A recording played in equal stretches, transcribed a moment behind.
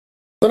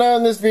So now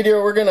in this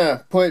video we're going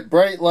to put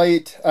bright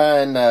light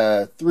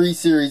on 3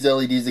 series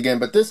LEDs again,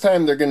 but this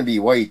time they're going to be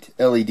white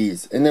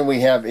LEDs, and then we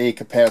have a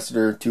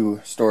capacitor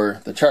to store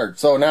the charge.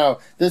 So now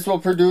this will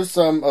produce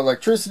some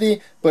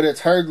electricity, but it's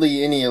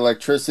hardly any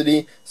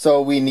electricity,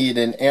 so we need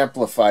an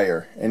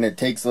amplifier, and it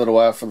takes a little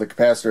while for the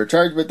capacitor to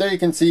charge. But there you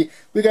can see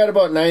we got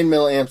about 9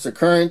 milliamps of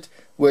current,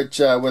 which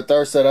with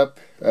our setup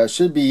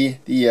should be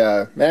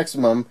the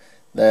maximum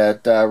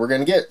that we're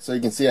going to get. So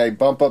you can see I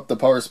bump up the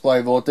power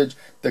supply voltage,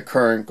 the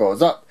current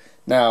goes up.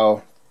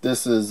 Now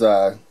this is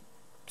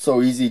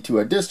so easy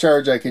to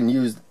discharge, I can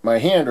use my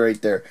hand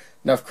right there.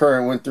 Enough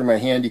current went through my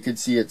hand, you could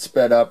see it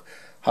sped up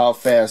how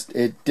fast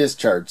it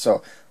discharged.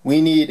 So we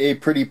need a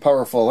pretty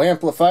powerful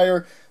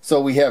amplifier.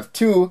 So we have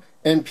 2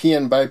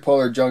 NPN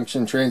bipolar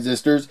junction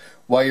transistors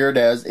wired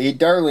as a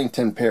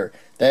Darlington pair.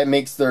 That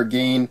makes their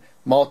gain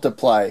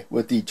multiply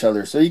with each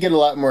other. So you get a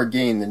lot more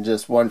gain than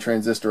just one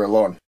transistor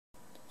alone.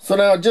 So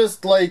now,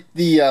 just like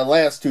the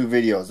last 2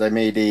 videos, I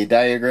made a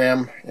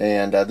diagram,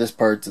 and this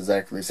part's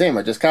exactly the same.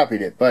 I just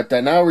copied it. But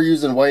now we're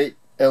using white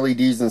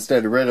LEDs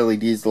instead of red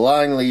LEDs. The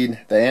long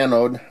lead, the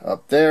anode,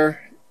 up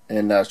there,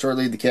 and short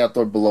lead, the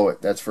cathode, below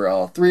it. That's for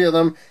all 3 of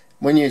them.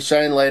 When you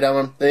shine light on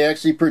them, they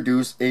actually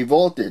produce a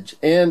voltage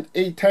and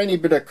a tiny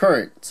bit of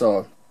current.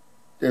 So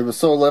it was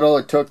so little,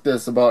 it took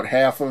this about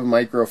half of a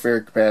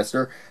microfarad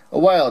capacitor a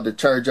while to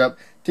charge up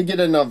to get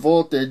enough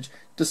voltage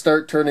to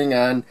start turning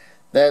on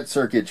that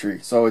circuitry.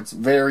 So it's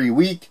very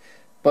weak,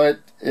 but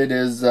it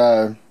is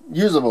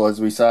usable, as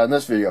we saw in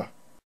this video.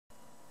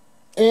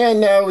 And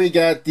now we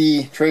got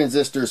the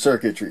transistor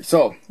circuitry.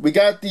 So we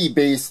got the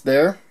base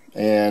there,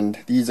 and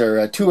these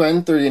are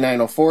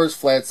 2N3904s,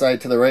 flat side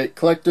to the right,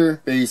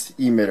 collector, base,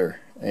 emitter.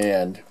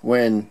 And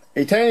when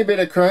a tiny bit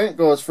of current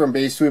goes from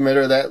base to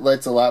emitter, that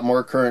lets a lot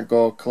more current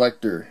go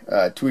collector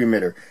to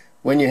emitter.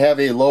 When you have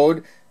a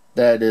load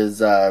that is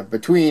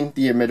between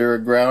the emitter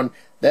and ground,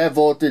 that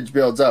voltage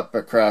builds up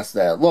across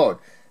that load.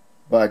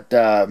 But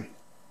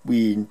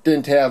we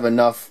didn't have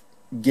enough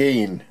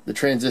gain. The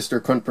transistor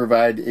couldn't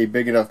provide a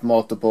big enough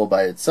multiple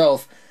by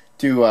itself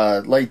to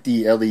light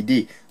the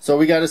LED. So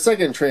we got a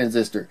second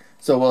transistor.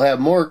 So we'll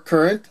have more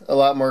current, a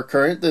lot more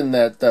current than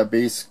that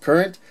base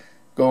current,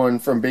 going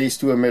from base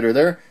to emitter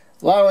there,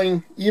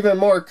 allowing even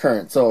more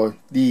current. So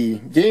the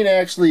gain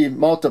actually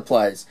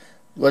multiplies.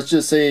 Let's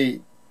just say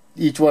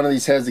each one of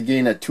these has a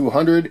gain at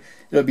 200.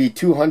 It'll be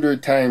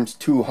 200 times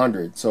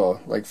 200, so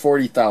like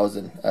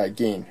 40,000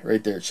 gain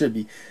right there. It should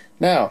be.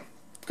 Now,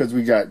 because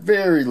we got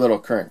very little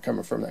current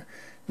coming from there.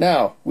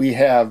 Now we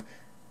have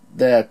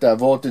that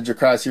voltage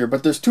across here,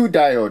 but there's 2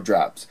 diode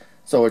drops.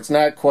 So it's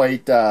not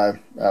quite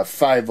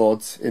 5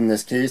 volts in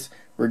this case.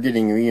 We're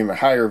getting even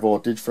higher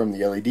voltage from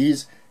the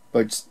LEDs,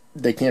 but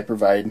they can't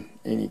provide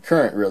any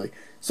current really.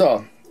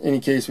 So in any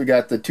case, we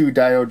got the 2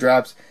 diode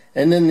drops,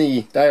 and then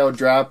the diode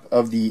drop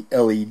of the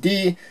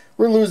LED,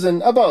 we're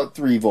losing about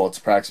 3 volts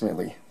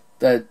approximately,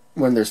 that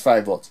when there's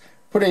 5 volts,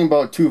 putting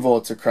about 2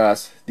 volts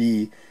across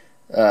the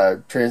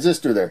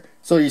transistor there.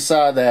 So you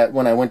saw that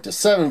when I went to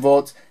 7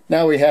 volts,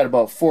 now we had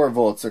about 4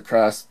 volts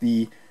across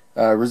the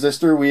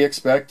resistor. We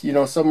expect, you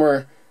know,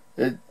 somewhere,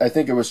 I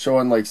think it was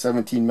showing like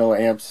 17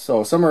 milliamps,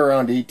 so somewhere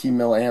around 18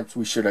 milliamps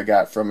we should have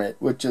got from it,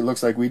 which it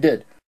looks like we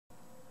did.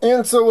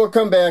 And so we'll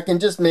come back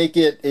and just make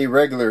it a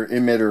regular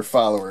emitter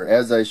follower,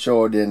 as I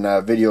showed in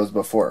videos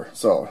before.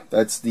 So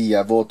that's the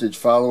voltage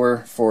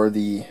follower for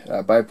the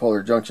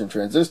bipolar junction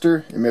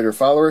transistor, emitter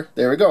follower.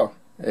 There we go.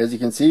 As you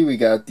can see, we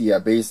got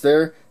the base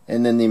there,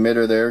 and then the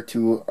emitter there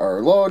to our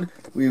load.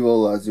 We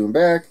will zoom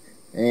back,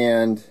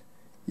 and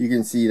you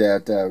can see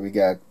that we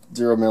got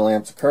 0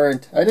 milliamps of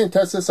current. I didn't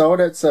test this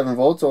out at 7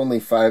 volts, only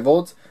 5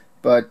 volts.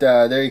 But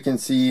there you can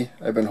see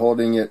I've been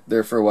holding it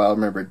there for a while.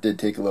 Remember, it did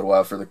take a little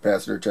while for the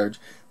capacitor charge.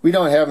 We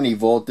don't have any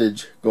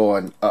voltage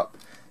going up,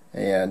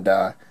 and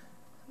I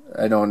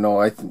don't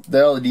know.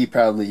 The LED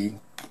probably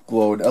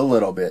glowed a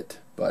little bit,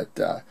 but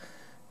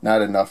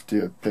not enough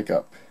to pick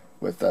up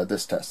with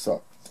this test.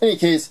 So in any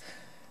case,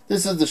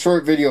 this is the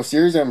short video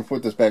series. I'm going to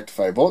put this back to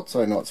 5 volts,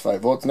 so I know it's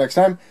 5 volts next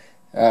time.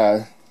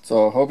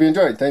 So hope you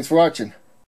enjoyed. Thanks for watching.